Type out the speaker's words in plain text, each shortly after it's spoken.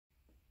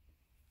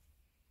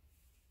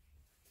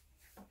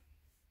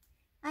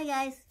Hi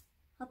guys,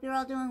 hope you're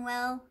all doing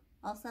well,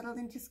 all settled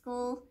into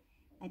school.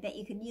 I bet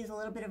you could use a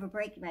little bit of a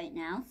break right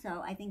now,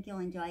 so I think you'll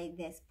enjoy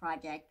this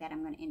project that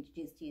I'm going to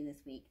introduce to you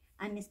this week.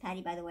 I'm Miss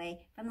Patty, by the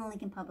way, from the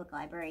Lincoln Public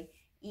Library,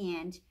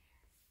 and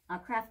our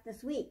craft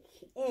this week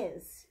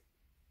is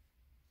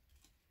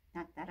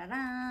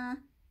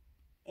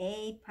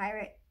a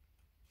pirate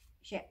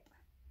ship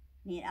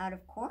made out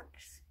of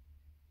corks,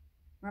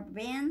 rubber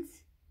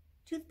bands,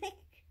 toothpick,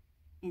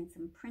 and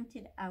some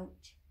printed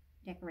out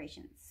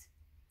decorations.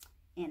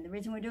 And the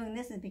reason we're doing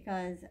this is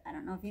because, I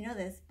don't know if you know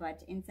this,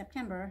 but in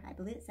September, I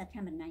believe it's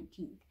September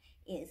 19th,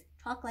 is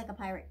Talk Like a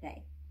Pirate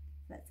Day.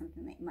 So that's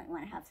something that you might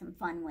want to have some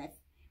fun with.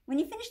 When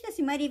you finish this,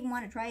 you might even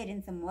want to try it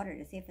in some water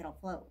to see if it'll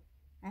float.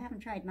 I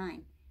haven't tried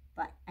mine,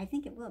 but I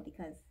think it will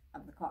because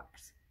of the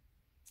corks.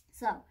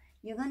 So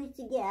you're going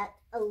to get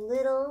a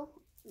little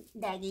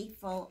baggie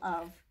full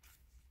of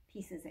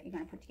pieces that you're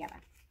going to put together.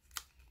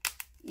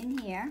 In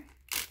here,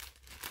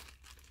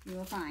 you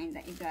will find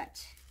that you've got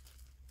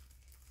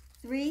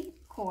 3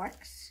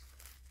 corks.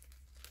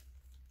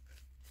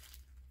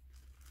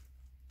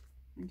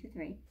 1, 2,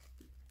 3.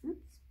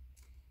 Oops.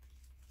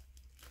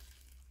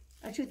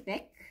 A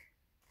toothpick.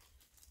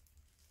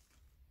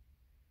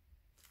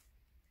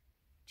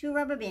 2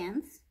 rubber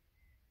bands.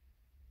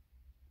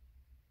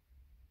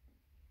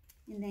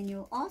 And then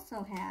you'll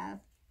also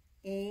have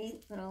a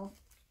little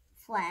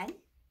flag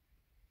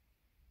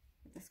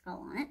with a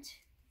skull on it.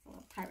 It's a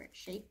little pirate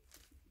shape.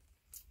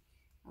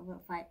 A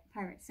little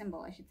pirate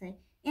symbol, I should say.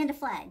 And a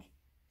flag.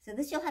 So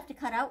this you'll have to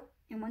cut out,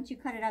 and once you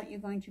cut it out, you're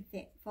going to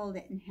fold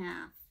it in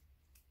half.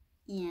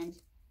 And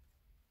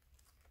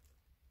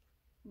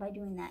by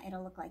doing that,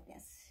 it'll look like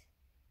this,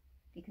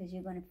 because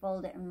you're going to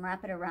fold it and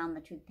wrap it around the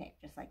toothpick,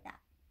 just like that.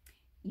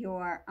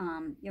 Your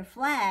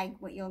flag,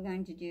 what you're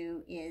going to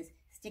do is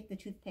stick the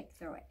toothpick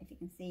through it. If you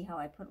can see how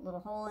I put a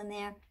little hole in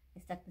there, I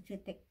stuck the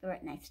toothpick through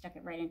it, and I stuck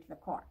it right into the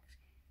cork.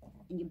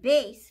 And your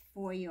base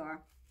for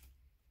your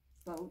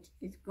boat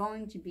is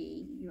going to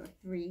be your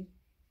 3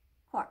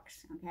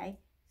 corks, okay?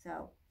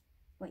 So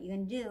what you're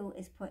going to do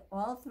is put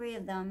all 3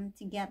 of them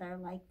together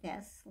like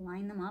this,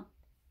 line them up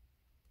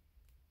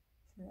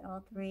so that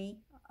all 3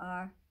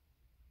 are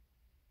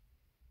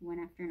one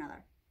after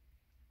another.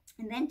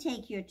 And then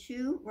take your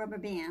 2 rubber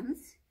bands.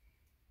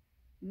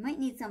 You might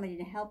need somebody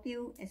to help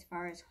you as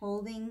far as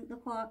holding the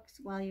corks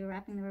while you're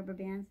wrapping the rubber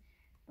bands,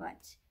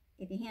 but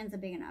if your hands are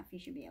big enough, you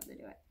should be able to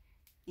do it.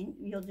 And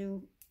you'll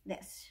do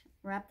this.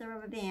 Wrap the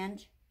rubber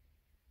band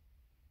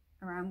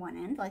around one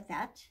end like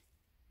that,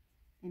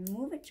 and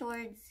move it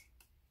towards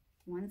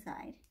one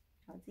side,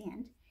 towards the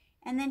end,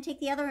 and then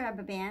take the other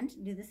rubber band,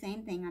 do the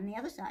same thing on the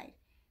other side.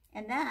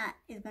 And that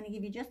is going to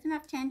give you just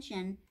enough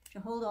tension to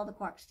hold all the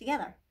corks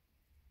together.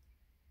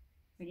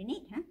 Pretty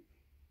neat, huh?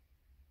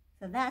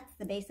 So that's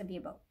the base of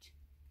your boat.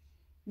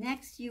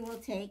 Next, you will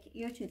take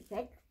your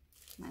toothpick.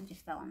 Mine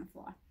just fell on the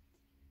floor.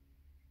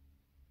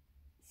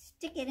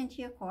 Stick it into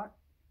your cork.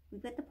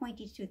 We've got the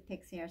pointy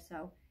toothpicks here,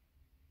 so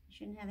you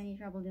shouldn't have any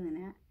trouble doing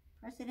that.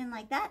 Press it in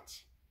like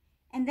that.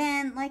 And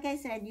then, like I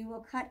said, you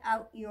will cut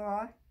out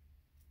your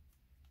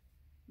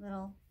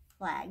little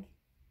flag.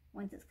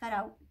 Once it's cut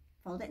out,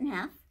 fold it in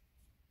half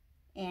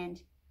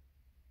and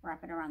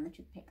wrap it around the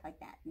toothpick like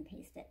that and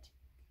paste it.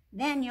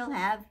 Then you'll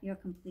have your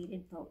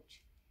completed boat.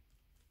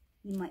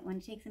 You might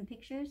want to take some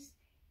pictures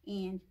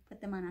and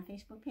put them on our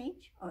Facebook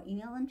page or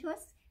email them to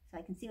us so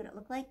I can see what it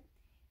looked like.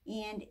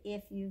 And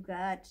if you've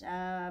got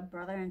a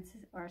brother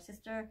or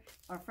sister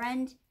or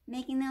friend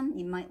making them,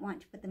 you might want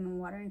to put them in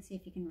water and see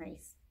if you can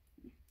race.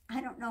 I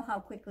don't know how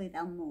quickly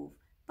they'll move,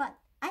 but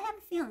I have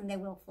a feeling they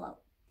will float.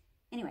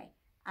 Anyway,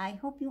 I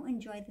hope you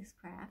enjoy this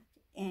craft,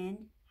 and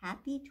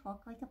happy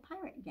Talk Like a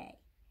Pirate Day.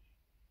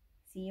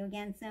 See you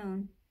again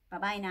soon.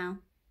 Bye-bye now.